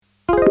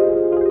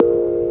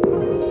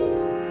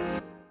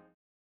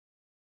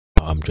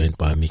joined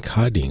by Mick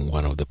Harding,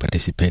 one of the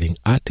participating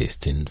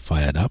artists in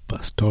Fired Up,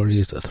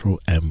 Stories Through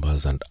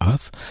Embers and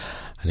Earth,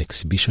 an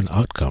exhibition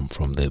outcome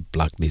from the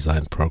Blak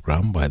design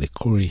program by the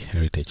Koorie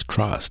Heritage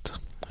Trust.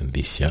 And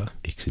this year,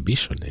 the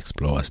exhibition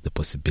explores the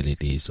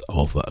possibilities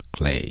of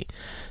clay.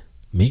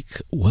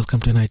 Mick, welcome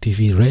to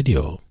NITV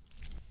Radio.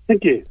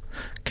 Thank you.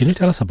 Can you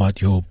tell us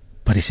about your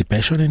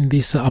participation in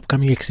this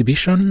upcoming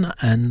exhibition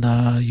and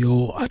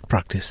your art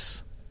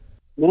practice?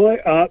 My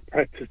art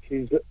practice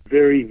is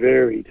very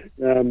varied.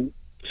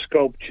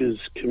 Sculptures,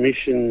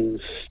 commissions,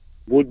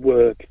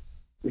 woodwork,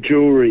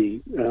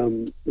 jewellery,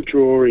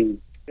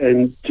 drawing,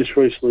 and just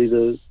recently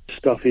the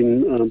stuff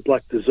in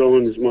Blak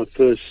design is my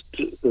first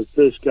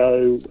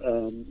go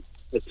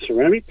at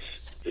ceramics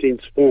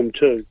since Form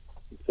 2.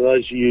 For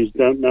those of you who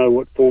don't know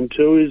what Form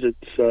 2 is,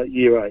 it's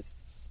Year 8.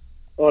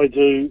 I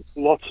do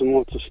lots and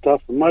lots of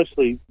stuff,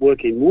 mostly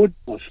work in wood.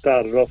 I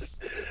started off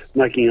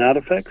making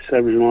artefacts,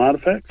 Aboriginal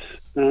artefacts.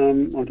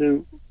 I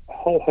do a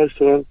whole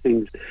host of other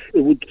things.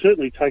 It would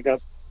certainly take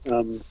up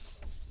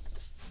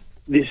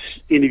this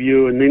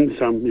interview and then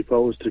some if I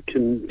was to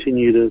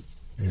continue to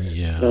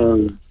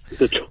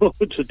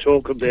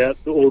talk about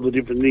all the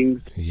different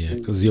things. Yeah,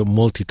 because you're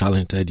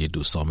multi-talented. You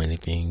do so many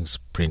things: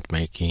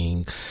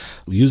 printmaking.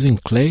 Using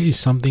clay is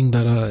something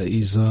that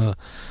is not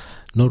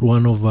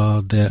one of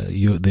the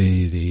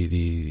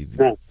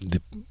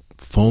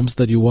forms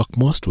that you work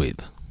most with.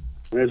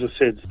 As I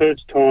said,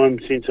 first time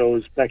since I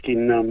was back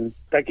in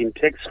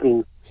tech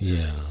school.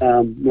 Yeah.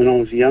 When I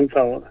was a young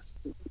fella,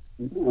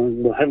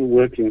 I haven't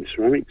worked in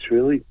ceramics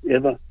really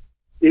ever.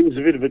 It was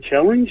a bit of a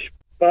challenge,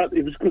 but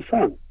it was good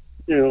fun.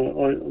 You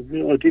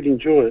know, I did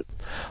enjoy it.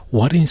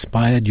 What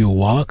inspired your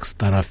works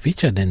that are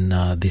featured in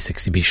this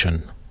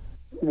exhibition?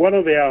 One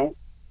of our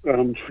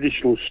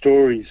traditional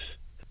stories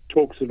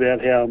talks about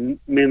how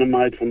men are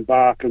made from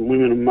bark and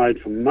women are made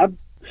from mud.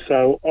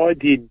 So I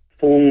did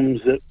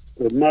forms that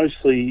were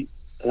mostly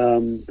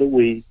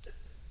that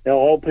our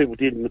old people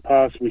did in the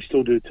past, and we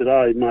still do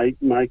today,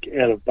 make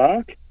out of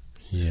bark.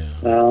 Yeah.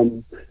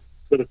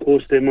 But of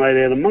course they're made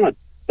out of mud,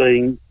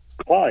 being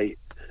clay.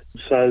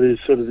 So there's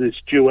sort of this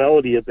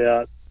duality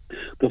about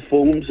the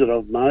forms that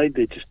I've made.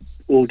 They're just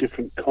all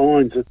different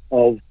kinds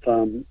of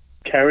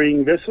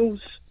carrying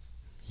vessels.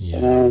 Yeah.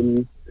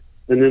 And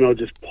then I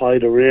just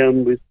played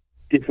around with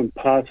different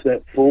parts of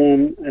that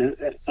form.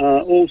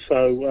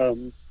 Also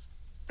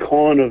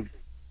kind of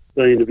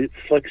being a bit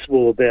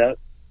flexible about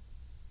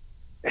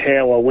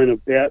how I went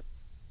about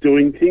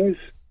doing things.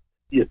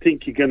 You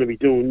think you're going to be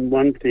doing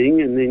one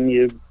thing and then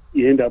you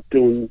end up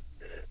doing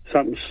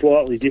something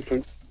slightly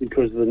different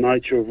because of the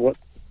nature of what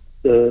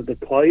the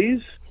play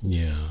is.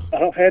 Yeah.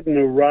 I had an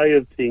array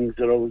of things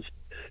that I was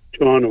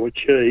trying to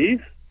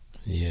achieve,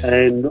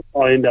 and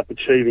I ended up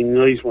achieving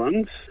these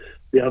ones.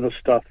 The other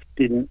stuff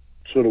didn't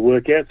sort of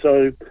work out.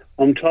 So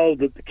I'm told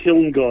that the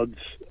kiln gods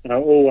are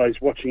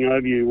always watching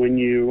over you when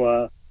you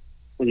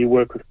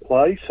work with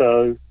clay.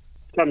 So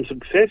some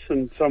success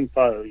and some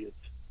failures,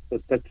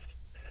 but that's,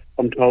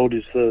 I'm told,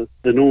 is the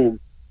norm.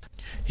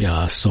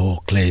 Yeah,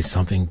 so clay is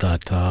something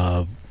that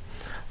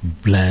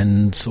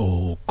blends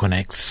or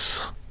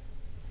connects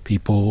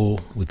people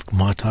with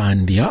matter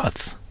and the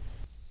earth.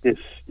 Yes,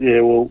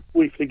 yeah. Well,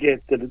 we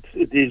forget that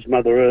it is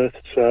Mother Earth,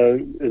 so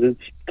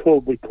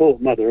we call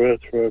it Mother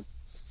Earth for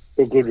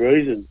a good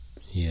reason.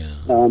 Yeah.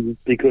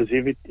 Because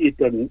if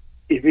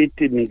it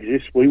didn't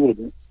exist, we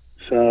wouldn't.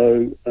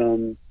 So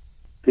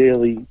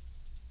fairly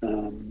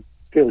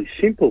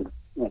simple,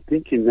 I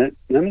think, in that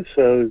manner.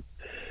 So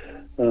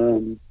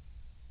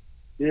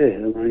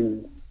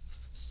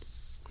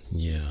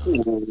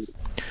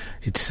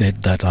It's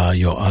said that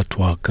your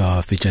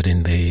artwork featured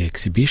in the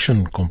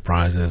exhibition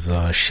comprises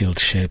shield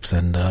shapes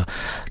and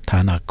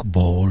tanak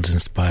bowls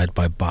inspired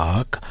by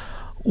bark.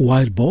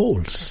 Wild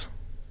bowls?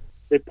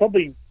 They're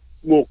probably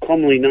more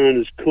commonly known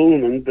as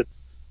coolamon, but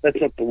that's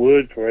not the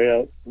word for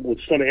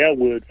it's not our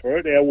word for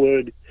it. Our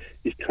word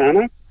is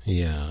tanak.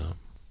 Yeah.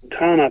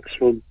 Tanaks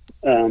were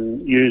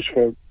used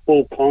for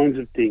all kinds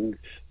of things.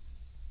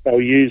 They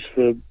were used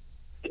for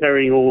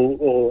carrying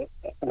or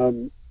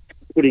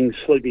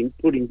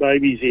putting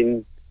babies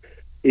in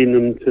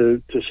them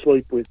to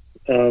sleep with,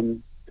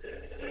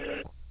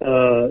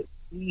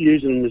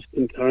 using them as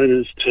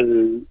containers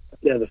to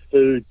gather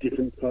food,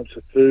 different types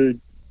of food.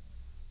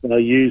 They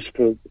used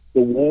for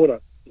water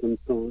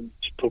sometimes,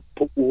 to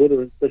put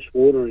fresh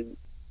water in.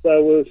 So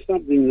it was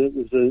something that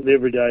was an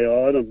everyday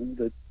item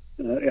that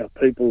our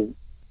people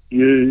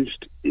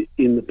used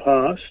in the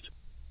past.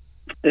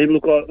 And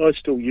look, I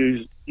still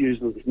use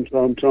them from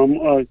time to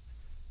time.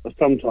 I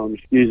sometimes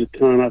use a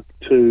tanak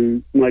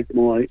to make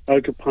my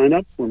ochre paint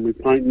up when we're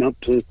painting up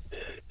to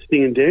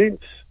sing and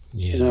dance.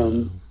 Yeah.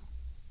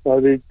 So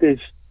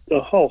there's a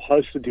whole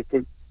host of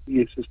different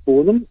uses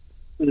for them,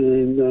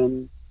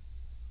 and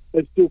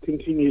they still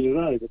continue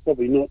today. They're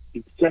probably not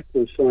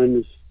exactly the same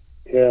as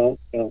how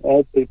our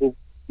old people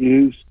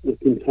use the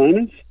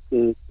containers,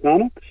 the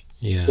tanaks.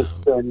 Yeah.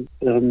 But,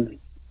 and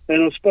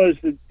I suppose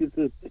the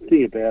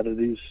thing about it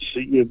is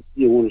you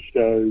want to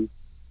show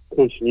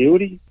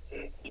continuity.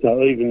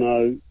 So even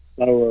though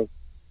they were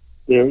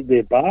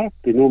they're bark.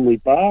 They're normally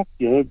bark,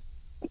 making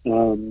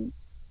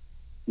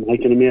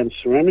them out of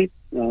ceramic.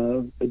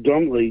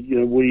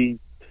 Predominantly,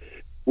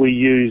 we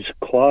use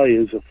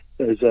clay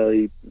as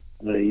a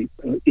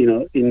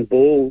in a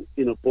ball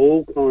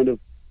kind of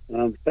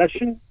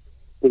fashion.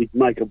 We'd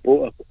make a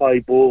clay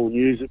ball and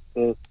use it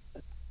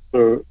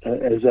for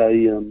as a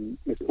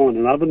kind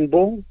of oven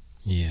ball.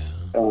 Yeah.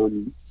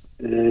 And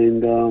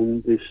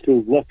there's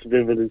still lots of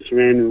evidence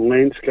around in the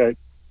landscape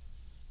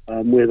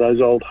where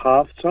those old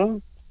hearths are.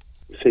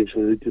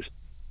 Essentially, they're just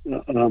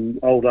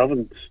old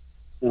ovens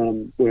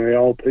where our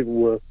old people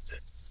were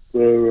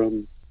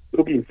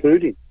cooking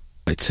food in.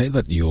 I'd say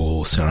that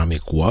your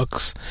ceramic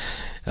works,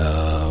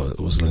 I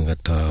was looking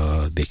at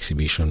the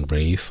exhibition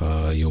brief,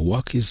 your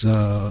work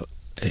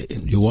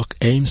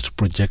aims to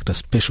project a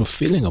special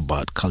feeling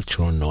about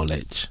cultural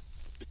knowledge.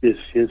 Yes.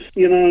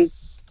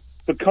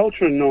 For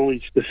culture and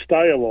knowledge to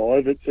stay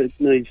alive, it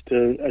needs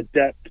to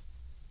adapt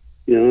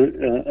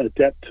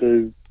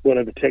to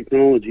whatever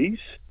technologies,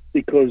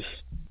 because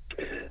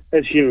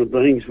as human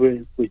beings,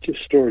 we're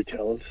just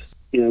storytellers.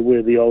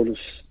 We're the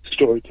oldest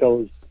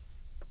storytellers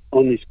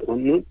on this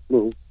continent,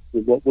 well,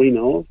 with what we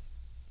know of.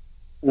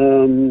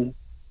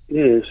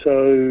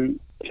 So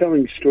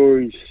telling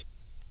stories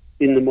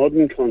in the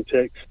modern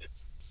context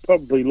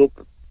probably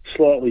look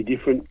slightly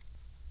different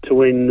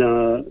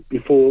to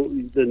before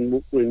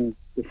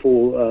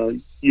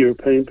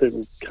European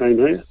people came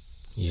here.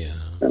 Yeah.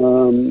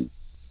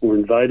 Or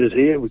invaded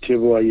here,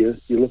 whichever way you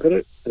look at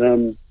it.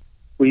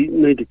 We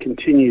need to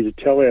continue to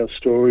tell our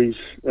stories,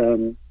 tell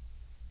them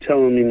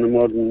in the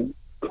modern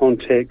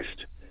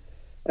context,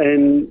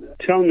 and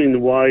tell them in the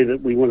way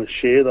that we want to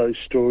share those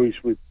stories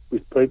with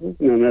people,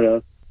 no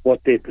matter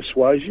what their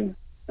persuasion.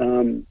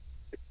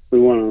 We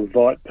want to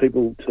invite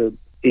people to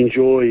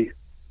enjoy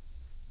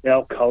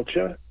our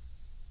culture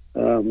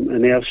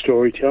and our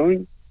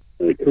storytelling,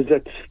 because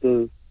that's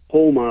the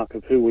hallmark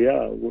of who we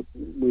are.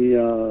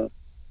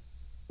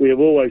 We have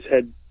always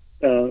had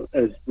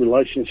as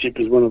relationship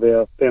as one of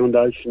our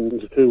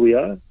foundations of who we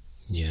are.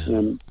 Yeah.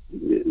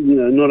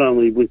 Not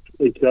only with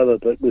each other,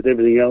 but with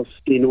everything else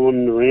in, on,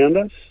 and around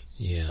us.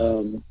 Yeah.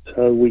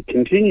 So we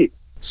continue.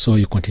 So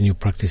you continue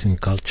practicing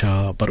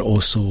culture, but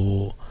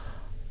also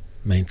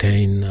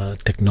maintain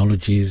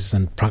technologies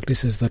and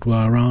practices that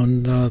were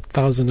around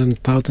thousands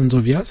and thousands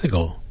of years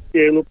ago.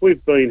 Yeah, look,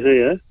 we've been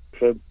here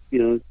for,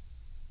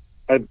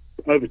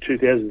 over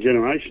 2,000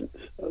 generations.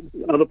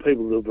 Other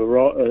people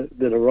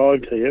that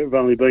arrived here have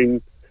only been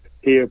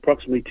here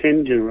approximately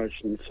 10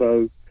 generations.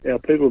 So our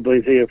people have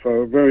been here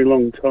for a very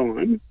long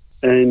time,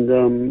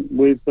 and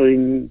we've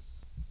been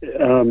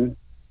in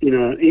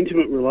an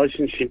intimate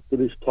relationship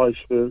with this place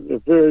for a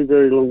very,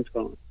 very long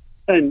time.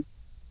 And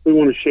we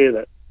want to share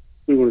that.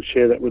 We want to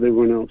share that with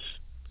everyone else.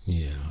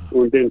 Yeah. We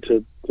want them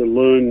to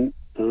learn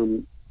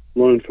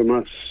from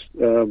us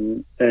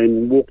and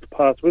walk the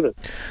path with it.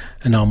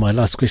 And now my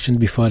last question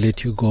before I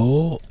let you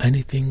go,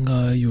 anything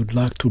you'd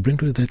like to bring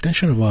to the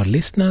attention of our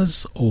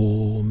listeners,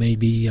 or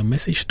maybe a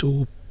message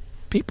to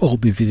people who'll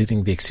be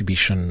visiting the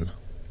exhibition?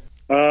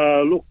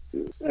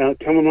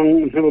 Come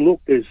along and have a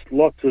look. There's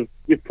lots of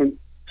different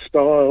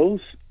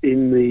styles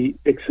in the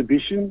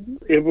exhibition.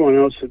 Everyone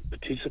else that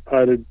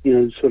participated,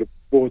 sort of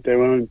brought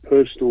their own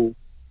personal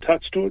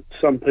touch to it.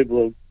 Some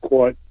people are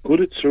quite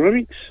good at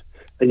ceramics,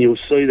 and you'll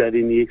see that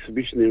in the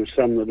exhibition. There are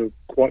some that are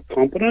quite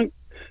competent,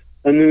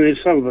 and then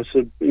there's some of us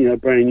that are,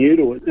 brand new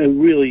to it.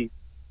 And really,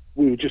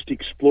 we were just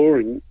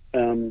exploring,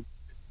 what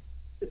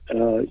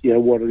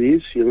it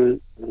is,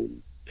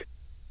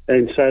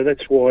 and so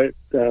that's why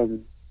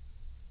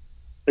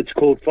it's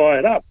called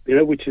Fired Up,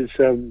 which is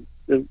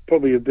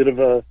probably a bit of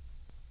a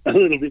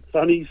little bit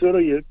funny, sort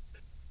of.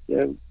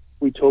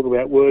 We talk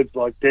about words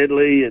like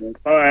deadly and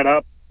fired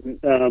up,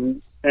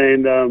 and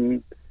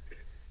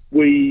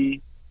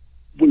we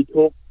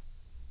talk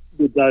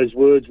with those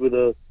words with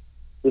a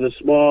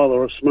smile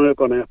or a smirk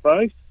on our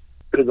face,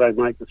 because they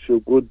make us feel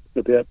good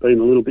about being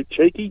a little bit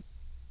cheeky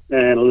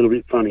and a little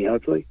bit funny,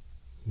 hopefully.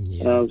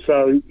 Yeah.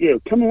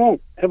 Come along,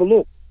 have a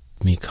look.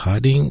 Mick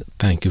Harding,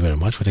 thank you very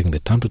much for taking the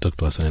time to talk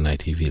to us on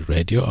NITV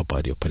Radio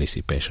about your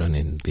participation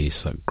in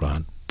this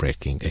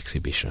groundbreaking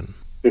exhibition.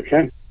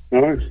 Okay, no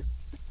worries.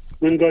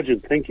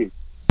 Thank you.